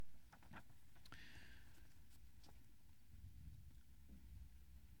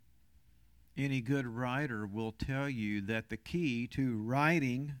Any good writer will tell you that the key to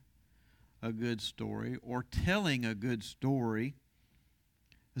writing a good story or telling a good story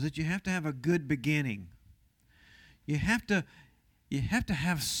is that you have to have a good beginning. You have to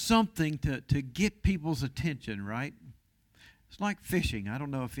have something to get people's attention, right? It's like fishing. I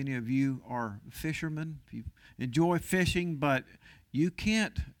don't know if any of you are fishermen, if you enjoy fishing, but you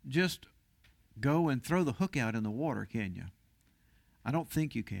can't just go and throw the hook out in the water, can you? I don't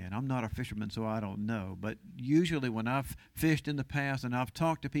think you can. I'm not a fisherman, so I don't know. But usually when I've fished in the past and I've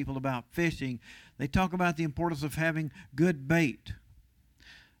talked to people about fishing, they talk about the importance of having good bait.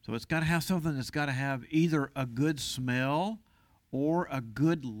 So it's got to have something that's got to have either a good smell or a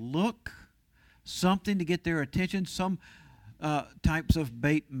good look, something to get their attention. Some types of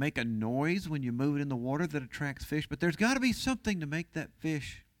bait make a noise when you move it in the water that attracts fish, but there's got to be something to make that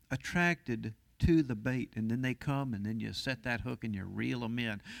fish attracted to the bait, and then they come, and then you set that hook and you reel them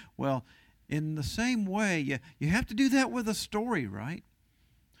in. Well, in the same way, you have to do that with a story, right?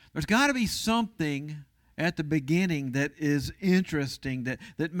 There's got to be something at the beginning that is interesting,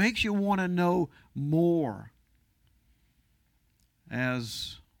 that makes you want to know more.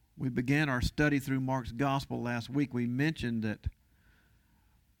 As we began our study through Mark's Gospel last week, we mentioned that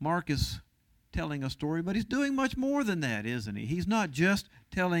Mark is telling a story, but he's doing much more than that, isn't he? He's not just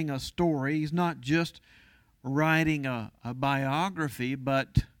telling a story. He's not just writing a biography,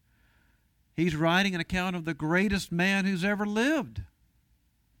 but he's writing an account of the greatest man who's ever lived.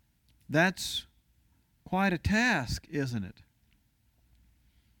 That's quite a task, isn't it?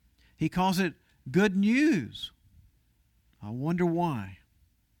 He calls it good news. I wonder why.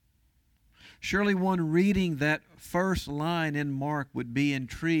 Surely one reading that first line in Mark would be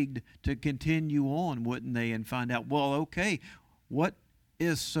intrigued to continue on, wouldn't they, and find out, well, okay, what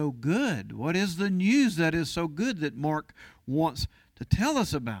is so good? What is the news that is so good that Mark wants to tell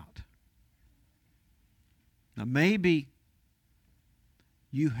us about? Now, maybe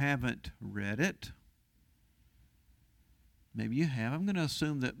you haven't read it. Maybe you have. I'm going to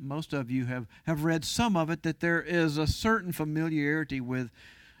assume that most of you have read some of it, that there is a certain familiarity with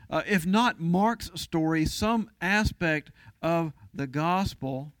if not Mark's story, some aspect of the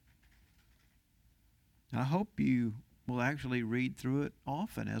gospel. I hope you will actually read through it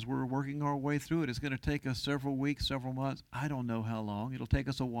often as we're working our way through it. It's going to take us several weeks, several months. I don't know how long. It'll take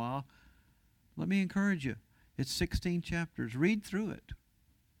us a while. Let me encourage you. It's 16 chapters. Read through it.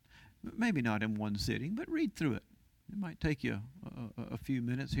 Maybe not in one sitting, but read through it. It might take you a few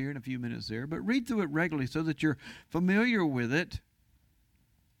minutes here and a few minutes there, but read through it regularly so that you're familiar with it.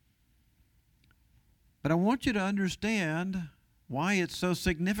 But I want you to understand why it's so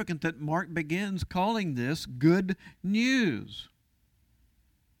significant that Mark begins calling this good news.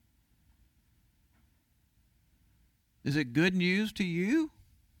 Is it good news to you?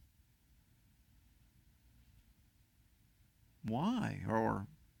 Why? Or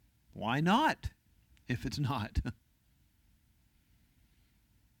why not, if it's not?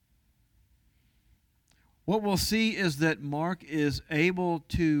 What we'll see is that Mark is able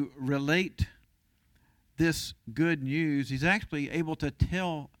to relate this good news. He's actually able to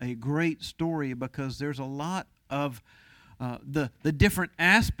tell a great story because there's a lot of the different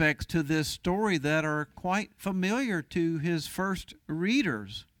aspects to this story that are quite familiar to his first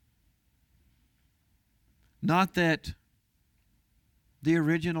readers. Not that the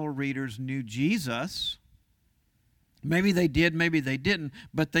original readers knew Jesus. Maybe they did, maybe they didn't,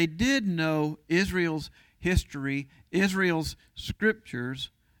 but they did know Israel's history, Israel's scriptures,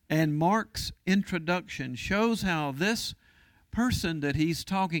 and Mark's introduction shows how this person that he's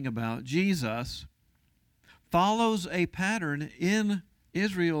talking about, Jesus, follows a pattern in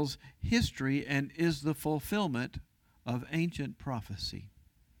Israel's history and is the fulfillment of ancient prophecy.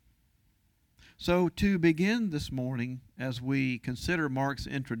 So to begin this morning, as we consider Mark's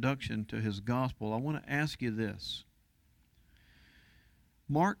introduction to his gospel, I want to ask you this.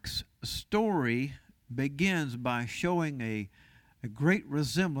 Mark's story begins by showing a great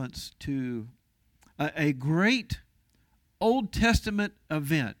resemblance to a great Old Testament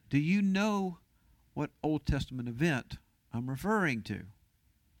event. Do you know what Old Testament event I'm referring to?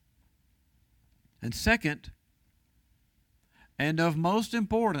 And second, and of most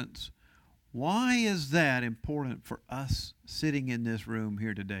importance, why is that important for us sitting in this room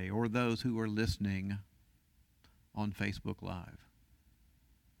here today, or those who are listening on Facebook Live?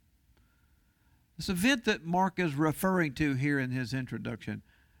 This event that Mark is referring to here in his introduction,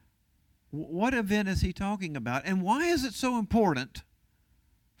 what event is he talking about, and why is it so important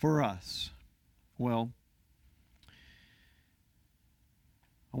for us? Well,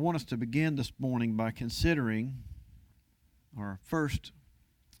 I want us to begin this morning by considering our first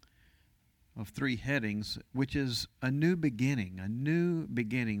of three headings, which is a new beginning, a new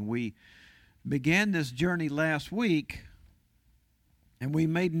beginning. We began this journey last week, and we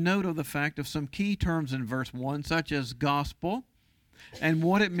made note of the fact of some key terms in verse 1, such as gospel, and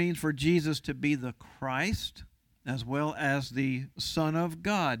what it means for Jesus to be the Christ, as well as the Son of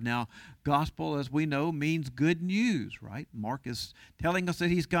God. Now, gospel, as we know, means good news, right? Mark is telling us that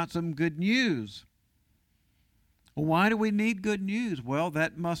he's got some good news. Well, why do we need good news? Well,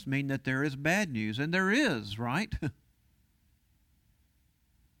 that must mean that there is bad news, and there is, right?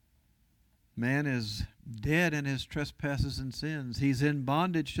 Man is dead in his trespasses and sins. He's in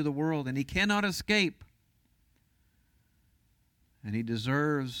bondage to the world, and he cannot escape. And he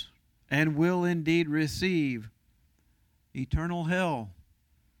deserves and will indeed receive eternal hell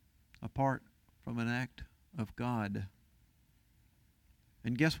apart from an act of God.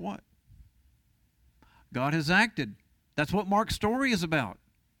 And guess what? God has acted. That's what Mark's story is about.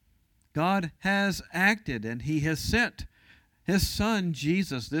 God has acted, and he has sent his Son,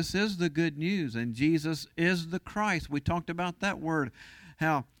 Jesus. This is the good news, and Jesus is the Christ. We talked about that word,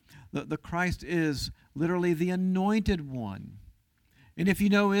 how the Christ is literally the anointed one. And if you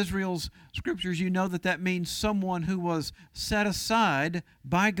know Israel's scriptures, you know that that means someone who was set aside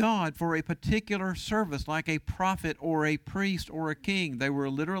by God for a particular service, like a prophet or a priest or a king. They were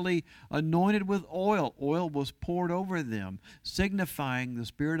literally anointed with oil. Oil was poured over them, signifying the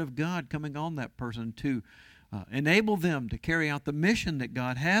Spirit of God coming on that person to enable them to carry out the mission that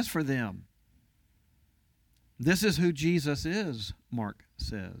God has for them. This is who Jesus is, Mark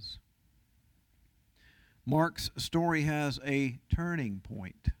says. Mark's story has a turning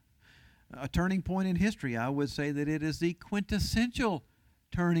point in history. I would say that it is the quintessential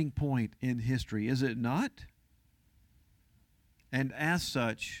turning point in history, is it not? And as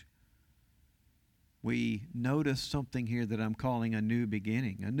such, we notice something here that I'm calling a new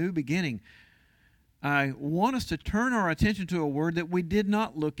beginning. A new beginning. I want us to turn our attention to a word that we did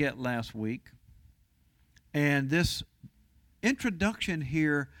not look at last week. And this introduction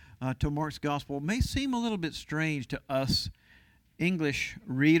here to Mark's Gospel may seem a little bit strange to us English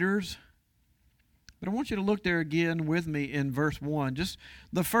readers. But I want you to look there again with me in verse 1. Just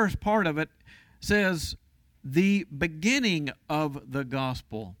the first part of it says, the beginning of the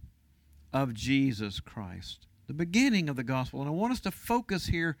gospel of Jesus Christ. The beginning of the gospel. And I want us to focus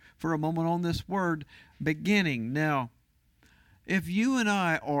here for a moment on this word, beginning. Now, if you and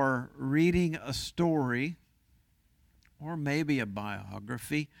I are reading a story, or maybe a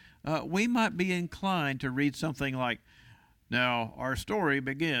biography, we might be inclined to read something like, now, our story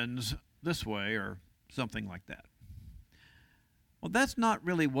begins this way, or something like that. Well, that's not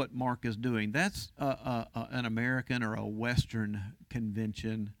really what Mark is doing. That's an American or a Western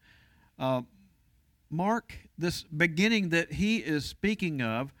convention. Mark, this beginning that he is speaking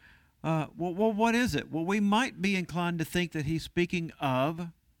of, what is it? Well, we might be inclined to think that he's speaking of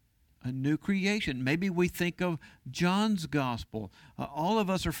a new creation. Maybe we think of John's gospel. All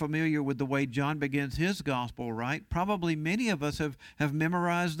of us are familiar with the way John begins his gospel, right? Probably many of us have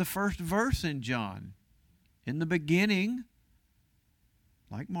memorized the first verse in John. In the beginning,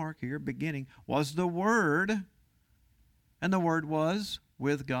 like Mark here, beginning, was the Word, and the Word was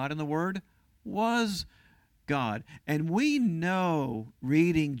with God, and the Word was God. And we know,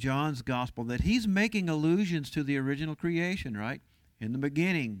 reading John's gospel, that he's making allusions to the original creation, right? In the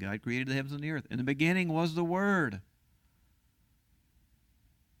beginning, God created the heavens and the earth. In the beginning was the Word.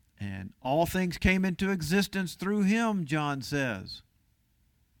 And all things came into existence through Him, John says.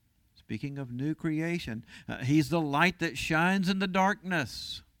 Speaking of new creation, He's the light that shines in the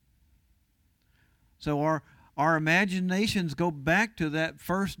darkness. So our imaginations go back to that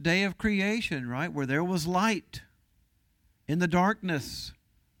first day of creation, right? Where there was light in the darkness.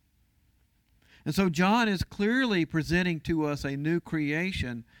 And so John is clearly presenting to us a new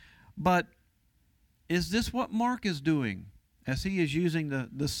creation. But is this what Mark is doing as he is using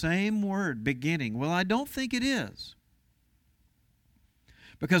the same word, beginning? Well, I don't think it is.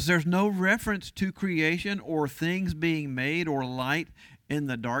 Because there's no reference to creation or things being made or light in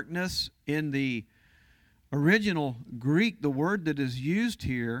the darkness. In the original Greek, the word that is used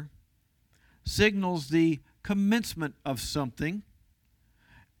here signals the commencement of something,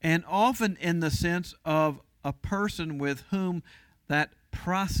 and often in the sense of a person with whom that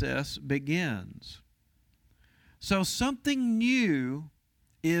process begins. So something new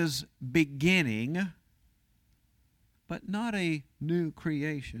is beginning, but not a new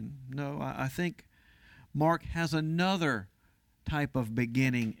creation. No, I think Mark has another type of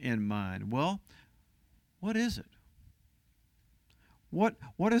beginning in mind. Well, what is it? What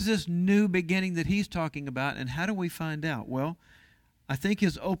is this new beginning that he's talking about, and how do we find out? Well, I think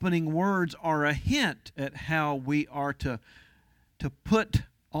his opening words are a hint at how we are to put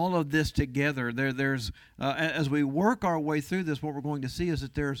all of this together. There's as we work our way through this, what we're going to see is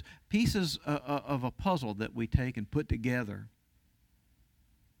that there's pieces of a puzzle that we take and put together.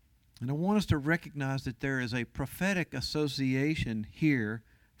 And I want us to recognize that there is a prophetic association here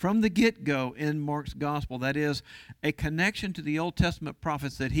from the get-go in Mark's gospel. That is, a connection to the Old Testament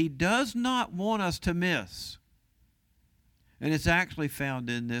prophets that he does not want us to miss. And it's actually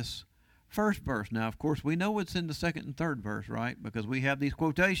found in this first verse. Now, of course, we know it's in the second and third verse, right? Because we have these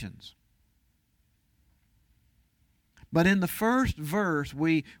quotations. But in the first verse,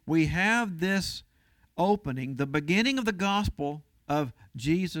 we have this opening, the beginning of the gospel of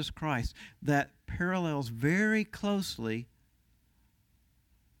Jesus Christ, that parallels very closely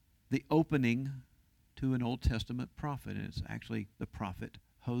the opening to an Old Testament prophet. And it's actually the prophet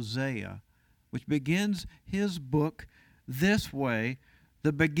Hosea, which begins his book this way: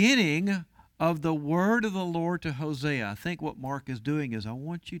 the beginning of the word of the Lord to Hosea. I think what Mark is doing is, I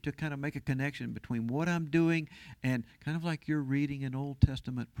want you to kind of make a connection between what I'm doing and kind of like you're reading an Old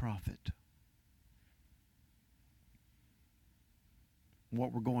Testament prophet.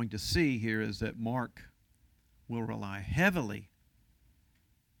 What we're going to see here is that Mark will rely heavily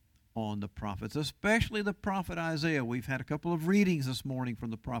on the prophets, especially the prophet Isaiah. We've had a couple of readings this morning from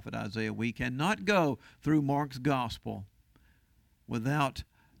the prophet Isaiah. We cannot go through Mark's gospel without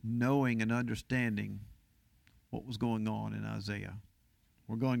knowing and understanding what was going on in Isaiah.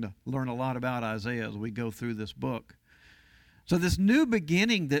 We're going to learn a lot about Isaiah as we go through this book. So this new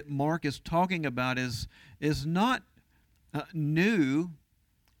beginning that Mark is talking about is not new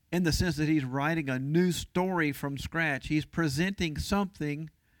in the sense that he's writing a new story from scratch. He's presenting something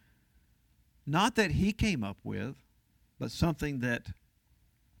not that he came up with, but something that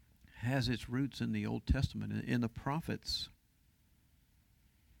has its roots in the Old Testament, in the prophets.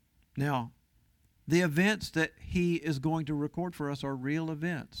 Now, the events that he is going to record for us are real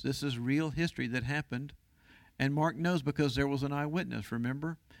events. This is real history that happened, and Mark knows because there was an eyewitness,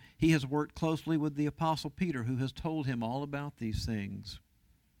 remember? He has worked closely with the Apostle Peter, who has told him all about these things.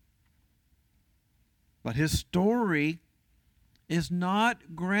 But his story is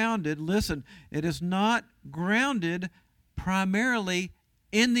not grounded, listen, it is not grounded primarily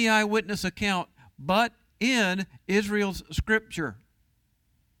in the eyewitness account, but in Israel's scripture.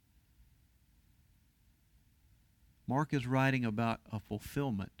 Mark is writing about a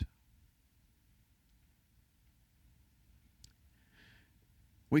fulfillment.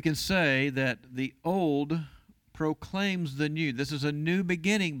 We can say that the old proclaims the new. This is a new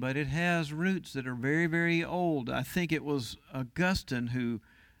beginning, but it has roots that are very, very old. I think it was Augustine who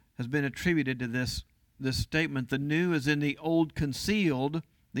has been attributed to this statement. The new is in the old concealed,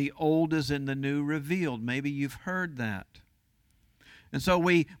 the old is in the new revealed. Maybe you've heard that. And so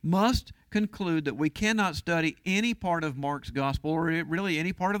we must conclude that we cannot study any part of Mark's gospel, or really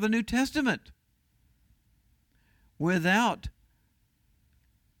any part of the New Testament, without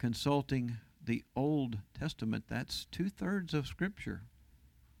consulting the Old Testament. That's 2/3 of Scripture.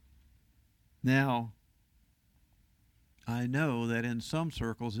 Now, I know that in some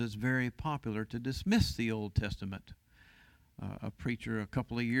circles it's very popular to dismiss the Old Testament. A preacher a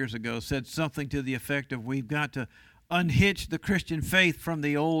couple of years ago said something to the effect of, we've got to unhitch the Christian faith from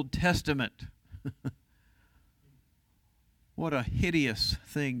the Old Testament. What a hideous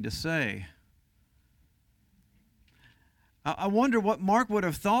thing to say. I wonder what Mark would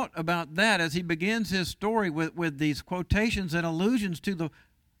have thought about that as he begins his story with these quotations and allusions to the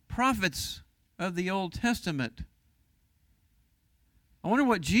prophets of the Old Testament. I wonder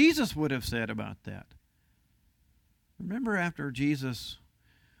what Jesus would have said about that. Remember, after Jesus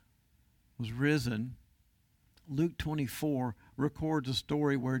was risen, Luke 24 records a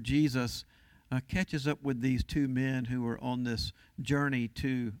story where Jesus catches up with these two men who were on this journey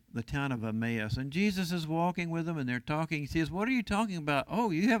to the town of Emmaus. And Jesus is walking with them, and they're talking. He says, "What are you talking about?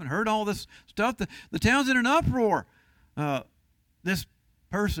 Oh, you haven't heard all this stuff? The town's in an uproar. This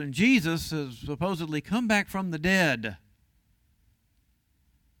person, Jesus, has supposedly come back from the dead."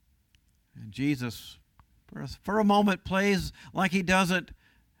 And Jesus, for a moment, plays like he doesn't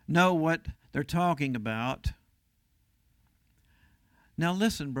know what they're talking about. Now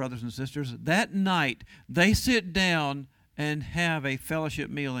listen, brothers and sisters, that night they sit down and have a fellowship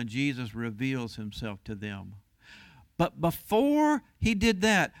meal, and Jesus reveals himself to them. But before he did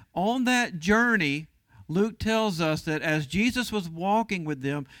that, on that journey, Luke tells us that as Jesus was walking with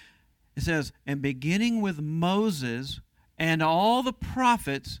them, it says, and beginning with Moses and all the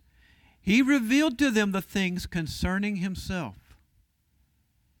prophets, he revealed to them the things concerning himself.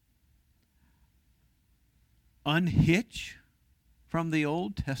 Unhitch from the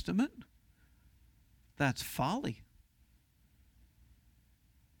Old Testament? That's folly.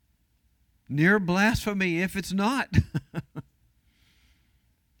 Near blasphemy if it's not.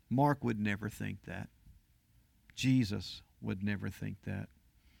 Mark would never think that. Jesus would never think that.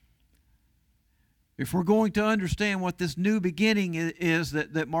 If we're going to understand what this new beginning is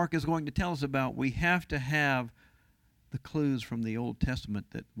that Mark is going to tell us about, we have to have the clues from the Old Testament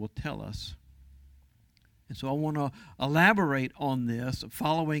that will tell us. And so I want to elaborate on this,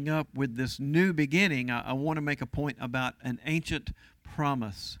 following up with this new beginning. I want to make a point about an ancient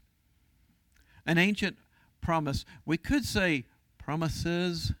promise. An ancient promise. We could say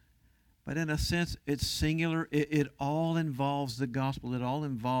promises, but in a sense it's singular. It all involves the gospel. It all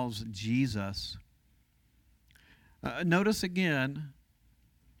involves Jesus. Notice again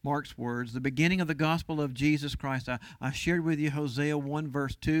Mark's words, the beginning of the gospel of Jesus Christ. I shared with you Hosea 1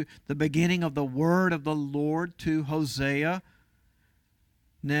 verse 2, the beginning of the word of the Lord to Hosea.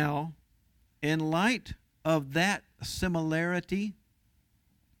 Now, in light of that similarity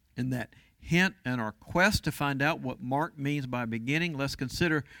and that hint and our quest to find out what Mark means by beginning, let's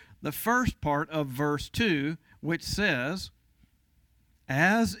consider the first part of verse 2, which says,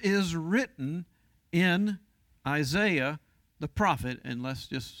 as is written in Isaiah the prophet, and let's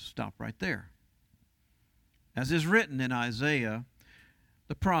just stop right there. As is written in Isaiah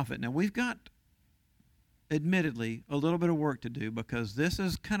the prophet. Now we've got, admittedly, a little bit of work to do because this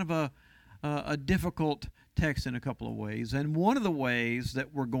is kind of a difficult text in a couple of ways. And one of the ways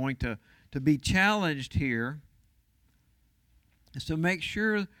that we're going to be challenged here is to make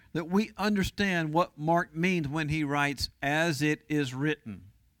sure that we understand what Mark means when he writes, as it is written.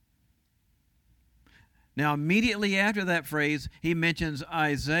 Now, immediately after that phrase, he mentions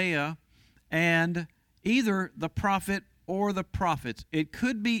Isaiah and either the prophet or the prophets. It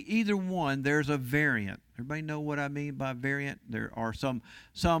could be either one. There's a variant. Everybody know what I mean by variant? There are some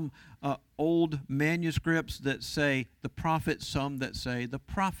old manuscripts that say the prophet, some that say the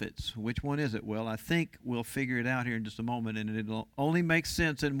prophets. Which one is it? Well, I think we'll figure it out here in just a moment, and it'll only make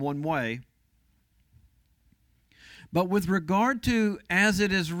sense in one way. But with regard to as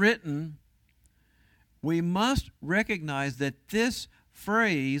it is written, we must recognize that this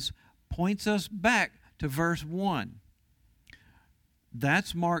phrase points us back to verse 1.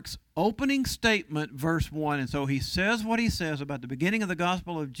 That's Mark's opening statement, verse 1. And so he says what he says about the beginning of the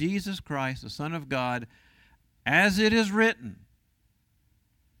gospel of Jesus Christ, the Son of God, as it is written.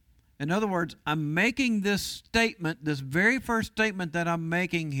 In other words, I'm making this statement, this very first statement that I'm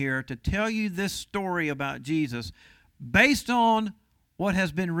making here to tell you this story about Jesus based on what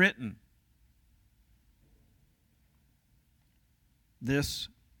has been written. This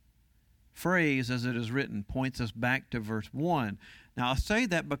phrase, as it is written, points us back to verse 1. Now, I say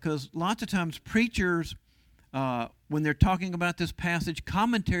that because lots of times preachers, when they're talking about this passage,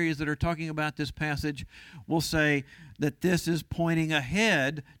 commentaries that are talking about this passage will say that this is pointing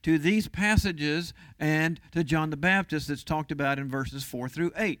ahead to these passages and to John the Baptist that's talked about in verses 4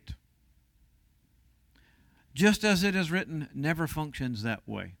 through 8. Just as it is written never functions that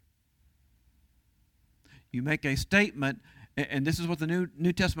way. You make a statement, and this is what the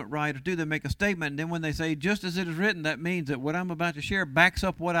New Testament writers do. They make a statement, and then when they say, just as it is written, that means that what I'm about to share backs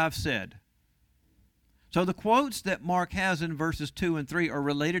up what I've said. So the quotes that Mark has in verses 2 and 3 are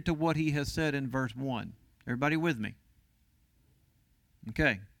related to what he has said in verse 1. Everybody with me?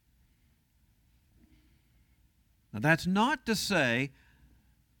 Okay. Now that's not to say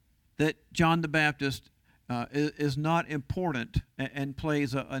that John the Baptist is not important and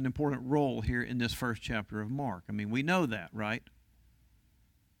plays an important role here in this first chapter of Mark. I mean, we know that, right?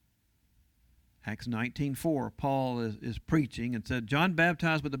 Acts 19:4, Paul is preaching and said, John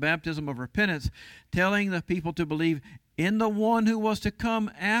baptized with the baptism of repentance, telling the people to believe in the one who was to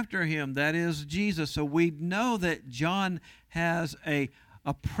come after him, that is Jesus. So we know that John has a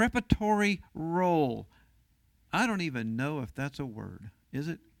preparatory role. I don't even know if that's a word. Is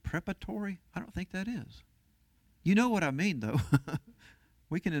it preparatory? I don't think that is. You know what I mean, though.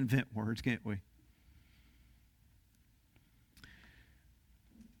 We can invent words, can't we?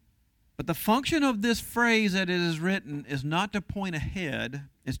 But the function of this phrase that it is written is not to point ahead.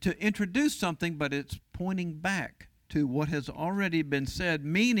 It's to introduce something, but it's pointing back to what has already been said,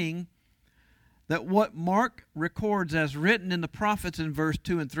 meaning that what Mark records as written in the prophets in verse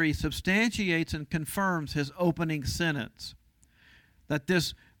 2 and 3 substantiates and confirms his opening sentence. That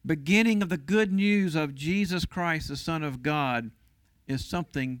this beginning of the good news of Jesus Christ, the Son of God, is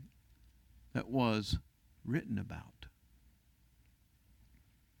something that was written about.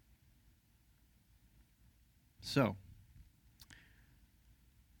 So,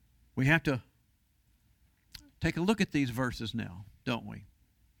 we have to take a look at these verses now. don't we?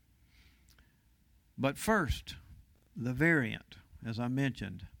 But first, the variant, as I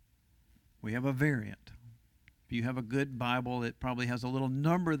mentioned. We have a variant. If you have a good Bible, it probably has a little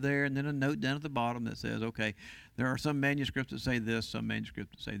number there and then a note down at the bottom that says, okay, there are some manuscripts that say this, some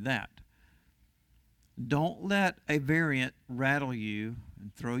manuscripts that say that. Don't let a variant rattle you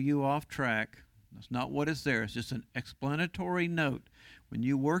and throw you off track. That's not what it's there. It's just an explanatory note. When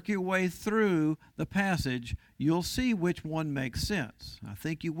you work your way through the passage, you'll see which one makes sense. I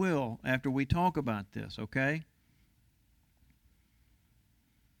think you will after we talk about this, okay?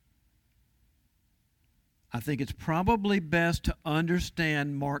 I think it's probably best to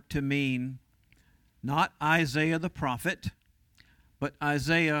understand Mark to mean not Isaiah the prophet, but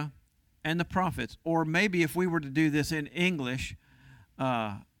Isaiah and the prophets. Or maybe if we were to do this in English,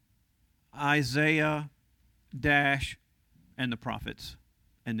 Isaiah dash and the prophets,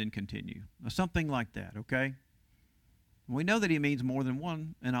 and then continue. Something like that, okay? We know that he means more than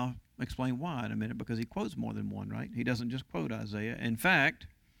one, and I'll explain why in a minute, because he quotes more than one, right? He doesn't just quote Isaiah. In fact,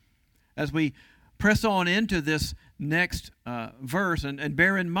 as we press on into this next verse, and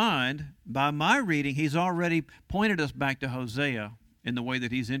bear in mind, by my reading, he's already pointed us back to Hosea in the way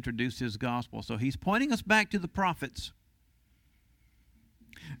that he's introduced his gospel. So he's pointing us back to the prophets.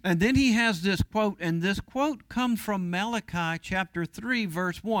 And then he has this quote, and this quote comes from Malachi chapter 3,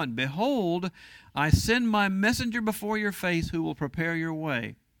 verse 1. Behold, I send my messenger before your face who will prepare your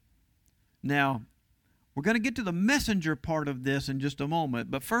way. Now, we're going to get to the messenger part of this in just a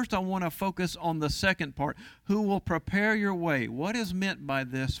moment, but first I want to focus on the second part, who will prepare your way. What is meant by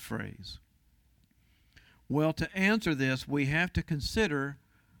this phrase? Well, to answer this, we have to consider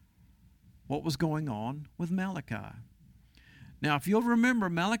what was going on with Malachi. Now, if you'll remember,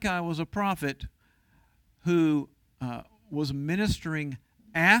 Malachi was a prophet who was ministering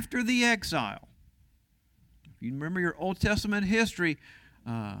after the exile. If you remember your Old Testament history,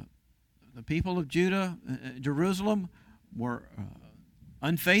 the people of Judah, Jerusalem, were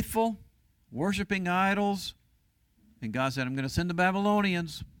unfaithful, worshiping idols, and God said, I'm going to send the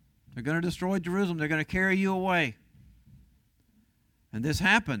Babylonians. They're going to destroy Jerusalem. They're going to carry you away. And this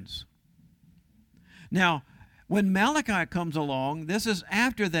happens. Now, when Malachi comes along, this is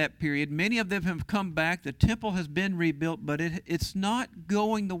after that period. Many of them have come back. The temple has been rebuilt, but it's not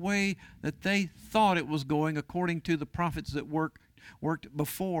going the way that they thought it was going according to the prophets that worked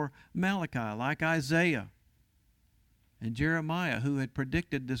before Malachi, like Isaiah and Jeremiah, who had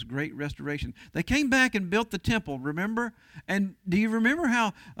predicted this great restoration. They came back and built the temple, remember? And do you remember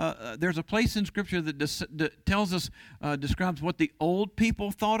how there's a place in Scripture that tells us, describes what the old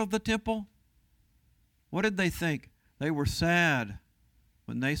people thought of the temple? What did they think? They were sad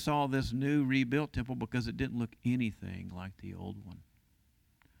when they saw this new rebuilt temple because it didn't look anything like the old one.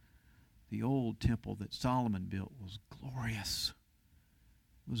 The old temple that Solomon built was glorious.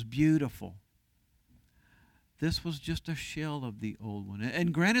 It was beautiful. This was just a shell of the old one.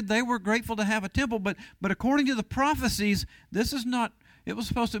 And granted, they were grateful to have a temple, but according to the prophecies, this is not, it was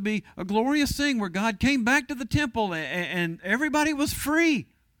supposed to be a glorious thing where God came back to the temple and everybody was free.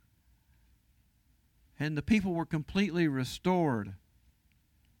 And the people were completely restored.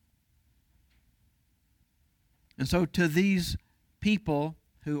 And so to these people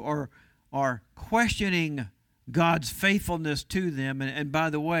who are questioning God's faithfulness to them, and by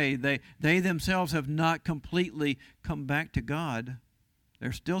the way, they themselves have not completely come back to God.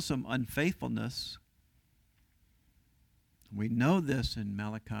 There's still some unfaithfulness. We know this in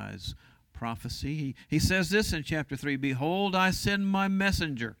Malachi's prophecy. He says this in chapter 3, Behold, I send my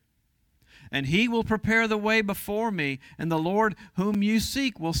messenger, and he will prepare the way before me, and the Lord whom you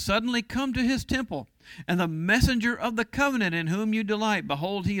seek will suddenly come to his temple. And the messenger of the covenant in whom you delight,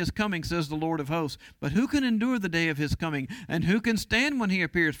 behold, he is coming, says the Lord of hosts. But who can endure the day of his coming? And who can stand when he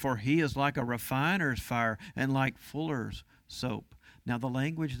appears? For he is like a refiner's fire and like fuller's soap. Now the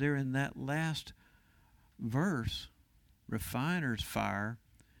language there in that last verse, refiner's fire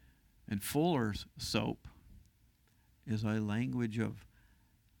and fuller's soap, is a language of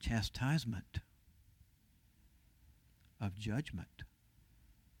chastisement, of judgment.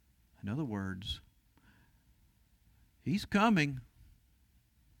 In other words, he's coming,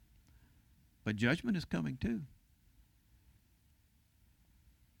 but judgment is coming too.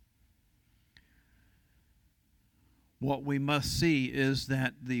 What we must see is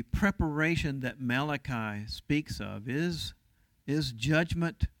that the preparation that Malachi speaks of is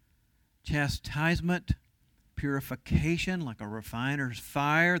judgment, chastisement, purification, like a refiner's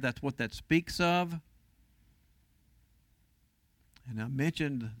fire. That's what that speaks of. And I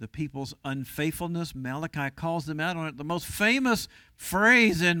mentioned the people's unfaithfulness. Malachi calls them out on it. The most famous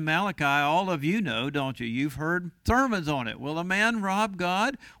phrase in Malachi, all of you know, don't you? You've heard sermons on it. Will a man rob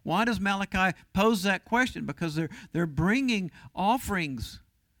God? Why does Malachi pose that question? Because they're bringing offerings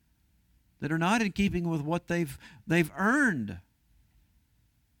that are not in keeping with what they've earned.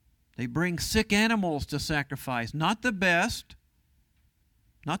 They bring sick animals to sacrifice, not the best,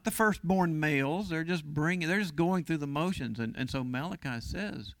 not the firstborn males. They're just going through the motions. And so Malachi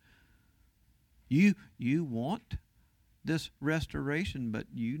says, you want this restoration, but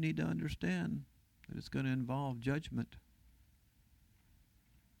you need to understand that it's going to involve judgment.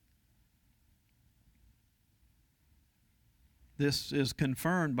 This is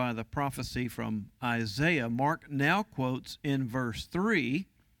confirmed by the prophecy from Isaiah. Mark now quotes in verse 3,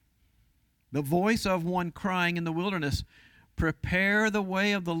 the voice of one crying in the wilderness, prepare the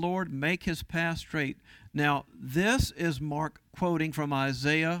way of the Lord, make his path straight. Now, this is Mark quoting from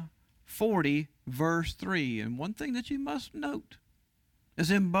Isaiah 40, verse 3. And one thing that you must note is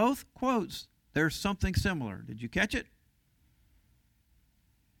in both quotes, there's something similar. Did you catch it?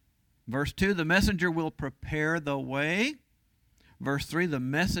 Verse 2, the messenger will prepare the way. Verse 3, the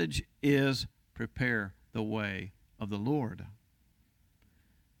message is prepare the way of the Lord.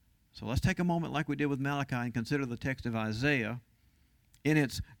 So let's take a moment like we did with Malachi and consider the text of Isaiah in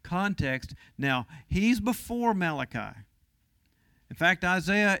its context. Now, he's before Malachi. In fact,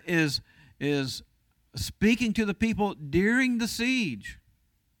 Isaiah is speaking to the people during the siege.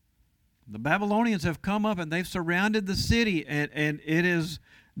 The Babylonians have come up and they've surrounded the city, and it is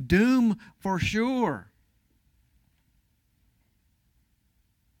doom for sure.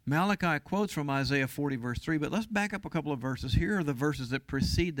 Malachi quotes from Isaiah 40, verse 3, but let's back up a couple of verses. Here are the verses that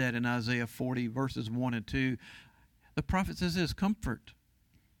precede that in Isaiah 40, verses 1 and 2. The prophet says this, comfort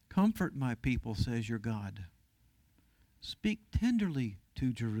my people, says your God. Speak tenderly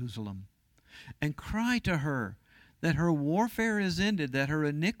to Jerusalem, and cry to her that her warfare is ended, that her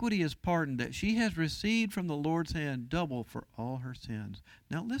iniquity is pardoned, that she has received from the Lord's hand double for all her sins.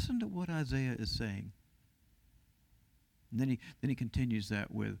 Now listen to what Isaiah is saying. And then he continues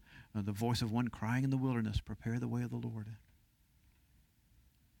that with the voice of one crying in the wilderness, prepare the way of the Lord.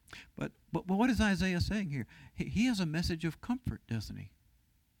 But what is Isaiah saying here? He has a message of comfort, doesn't he?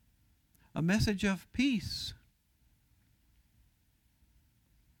 A message of peace.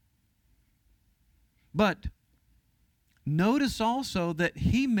 But notice also that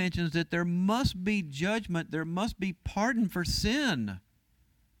he mentions that there must be judgment, there must be pardon for sin.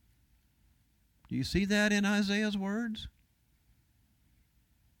 Do you see that in Isaiah's words?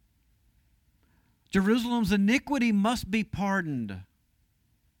 Jerusalem's iniquity must be pardoned.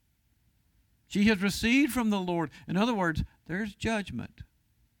 She has received from the Lord. In other words, there's judgment.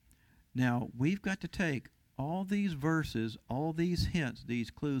 Now, we've got to take all these verses, all these hints,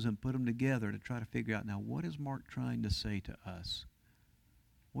 these clues, and put them together to try to figure out, now, what is Mark trying to say to us?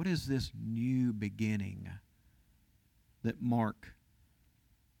 What is this new beginning that Mark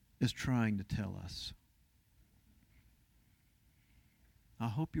is trying to tell us? I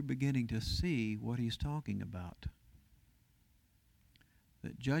hope you're beginning to see what he's talking about.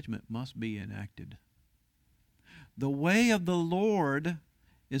 That judgment must be enacted. The way of the Lord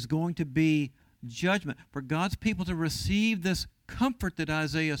is going to be judgment. For God's people to receive this comfort that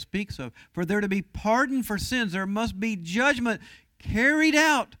Isaiah speaks of, for there to be pardon for sins, there must be judgment carried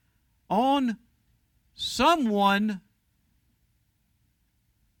out on someone.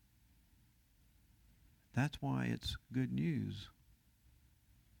 That's why it's good news.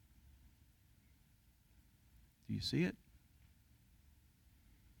 Do you see it?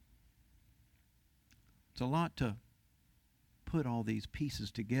 It's a lot to put all these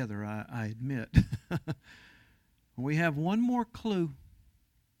pieces together, I admit. We have one more clue.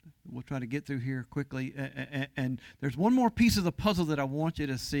 We'll try to get through here quickly. And there's one more piece of the puzzle that I want you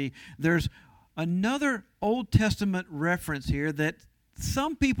to see. There's another Old Testament reference here that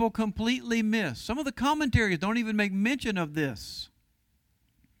some people completely miss. Some of the commentaries don't even make mention of this.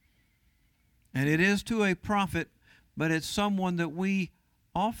 And it is to a prophet, but it's someone that we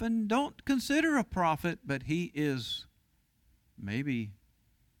often don't consider a prophet, but he is maybe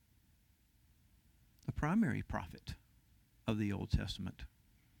the primary prophet of the Old Testament.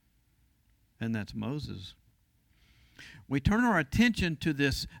 And that's Moses. We turn our attention to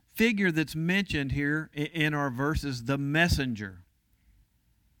this figure that's mentioned here in our verses, the messenger.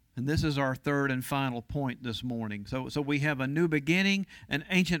 And this is our third and final point this morning. So we have a new beginning, an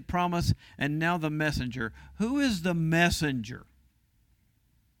ancient promise, and now the messenger. Who is the messenger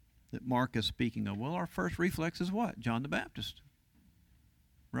that Mark is speaking of? Well, our first reflex is what? John the Baptist.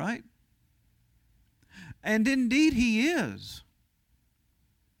 Right? And indeed he is.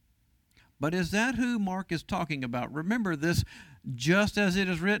 But is that who Mark is talking about? Remember, this just as it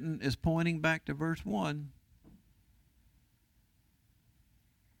is written is pointing back to verse 1.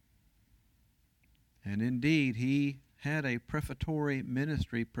 And indeed, he had a prefatory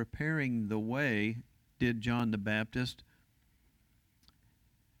ministry preparing the way, did John the Baptist.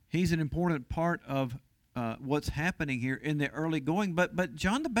 He's an important part of what's happening here in the early going. But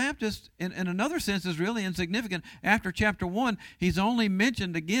John the Baptist, in another sense, is really insignificant. After chapter 1, he's only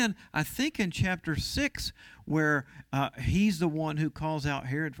mentioned again, I think in chapter 6, where he's the one who calls out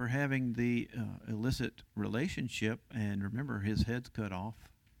Herod for having the illicit relationship. And remember, his head's cut off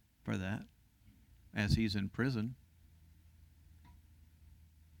for that as he's in prison.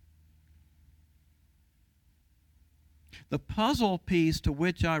 The puzzle piece to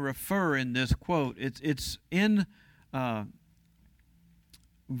which I refer in this quote, it's in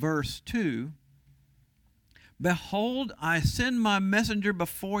verse 2. Behold, I send my messenger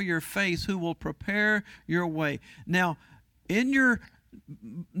before your face who will prepare your way. Now, in your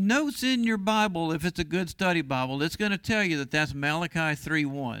notes in your Bible, if it's a good study Bible, it's going to tell you that that's Malachi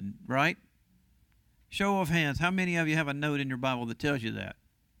 3:1, right? Show of hands, how many of you have a note in your Bible that tells you that?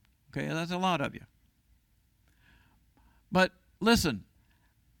 Okay, that's a lot of you. But listen,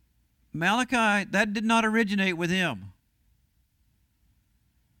 Malachi, that did not originate with him.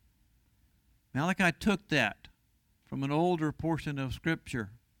 Malachi took that from an older portion of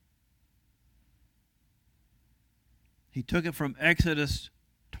Scripture. He took it from Exodus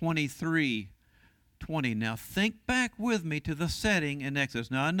 23:20. Now think back with me to the setting in Exodus.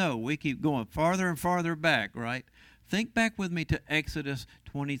 Now I know we keep going farther and farther back, right? Think back with me to Exodus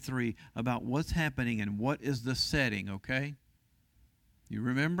 23 about what's happening and what is the setting, okay? You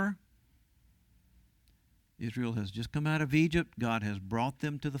remember? Israel has just come out of Egypt. God has brought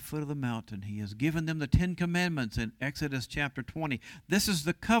them to the foot of the mountain. He has given them the 10 Commandments in Exodus chapter 20. This is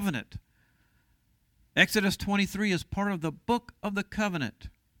the covenant. Exodus 23 is part of the book of the covenant.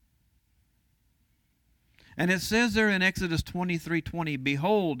 And it says there in Exodus 23:20,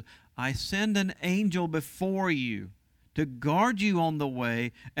 behold, I send an angel before you to guard you on the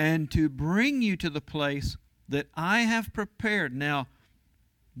way and to bring you to the place that I have prepared. Now,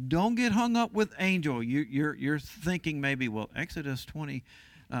 don't get hung up with angel. You're thinking maybe, well, Exodus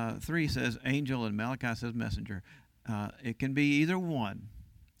 23 says angel and Malachi says messenger. It can be either one.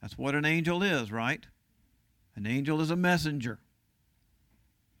 That's what an angel is, right? An angel is a messenger.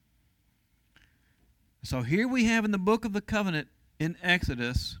 So here we have in the book of the covenant in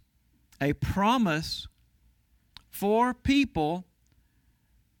Exodus a promise for people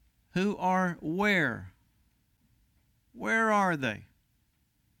who are where? Where are they?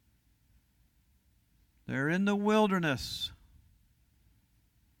 They're in the wilderness.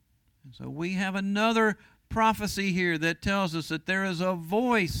 And so we have another prophecy here that tells us that there is a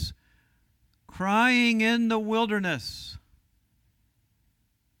voice crying in the wilderness.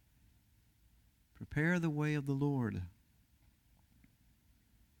 Prepare the way of the Lord.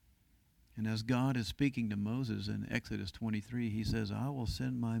 And as God is speaking to Moses in Exodus 23, he says, I will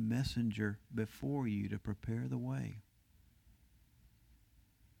send my messenger before you to prepare the way.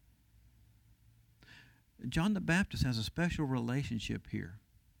 John the Baptist has a special relationship here.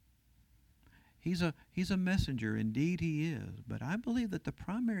 He's a messenger, indeed he is. But I believe that the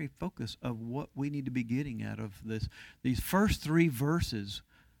primary focus of what we need to be getting out of these first 3 verses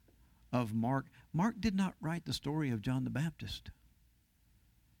of Mark did not write the story of John the Baptist.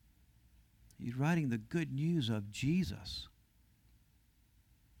 He's writing the good news of Jesus.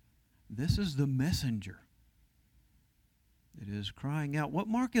 This is the messenger that is crying out. What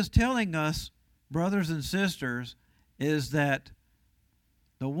Mark is telling us, brothers and sisters, is that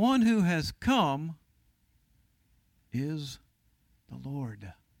the one who has come is the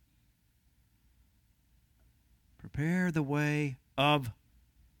Lord. Prepare the way of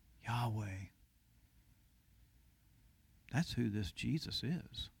Yahweh. That's who this Jesus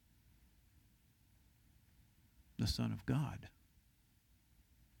is. The Son of God.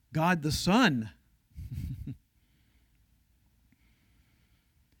 God the Son.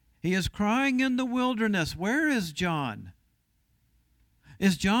 He is crying in the wilderness. Where is John?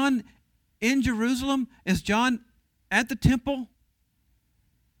 Is John in Jerusalem? Is John at the temple?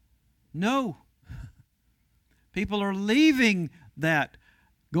 No. People are leaving that,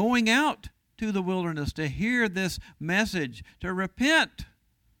 going out to the wilderness to hear this message, to repent.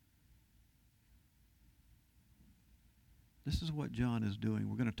 This is what John is doing.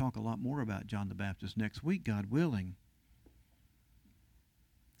 We're going to talk a lot more about John the Baptist next week, God willing.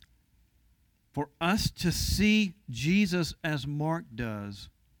 For us to see Jesus as Mark does,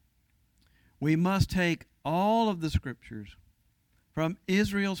 we must take all of the Scriptures, from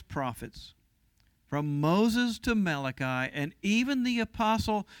Israel's prophets, from Moses to Malachi, and even the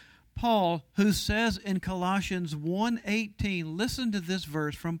Apostle Paul, who says in Colossians 1:18, listen to this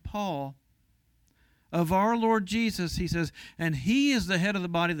verse from Paul, of our Lord Jesus, he says, and he is the head of the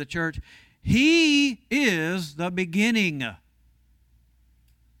body of the church. He is the beginning,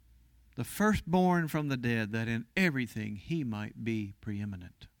 the firstborn from the dead, that in everything he might be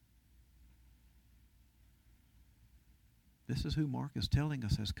preeminent. This is who Mark is telling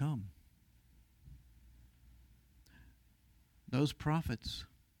us has come. Those prophets,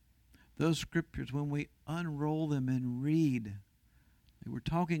 those scriptures, when we unroll them and read, they were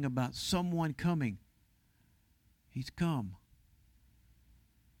talking about someone coming. He's come.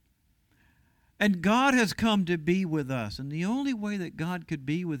 And God has come to be with us. And the only way that God could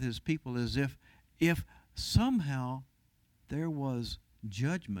be with his people is if somehow there was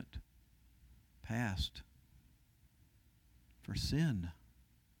judgment passed for sin.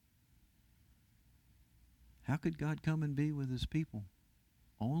 How could God come and be with his people?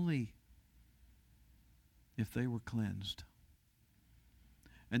 Only if they were cleansed.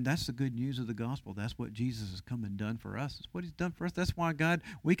 And that's the good news of the gospel. That's what Jesus has come and done for us. It's what he's done for us. That's why, God,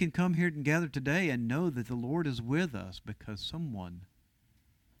 we can come here and gather today and know that the Lord is with us, because someone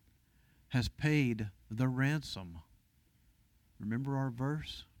has paid the ransom. Remember our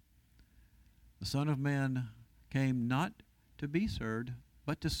verse? The Son of Man came not to be served,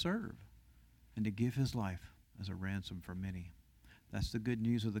 but to serve, and to give his life as a ransom for many. That's the good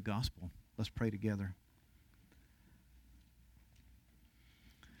news of the gospel. Let's pray together.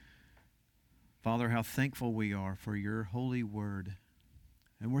 Father, how thankful we are for your holy word.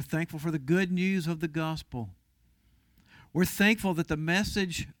 And we're thankful for the good news of the gospel. We're thankful that the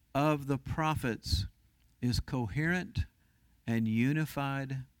message of the prophets is coherent and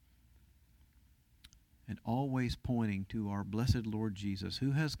unified and always pointing to our blessed Lord Jesus,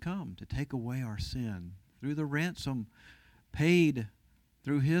 who has come to take away our sin through the ransom paid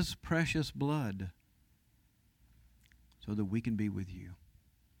through his precious blood so that we can be with you.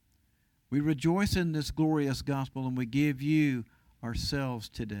 We rejoice in this glorious gospel, and we give you ourselves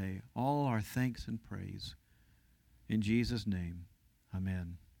today, all our thanks and praise. In Jesus' name,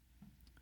 amen.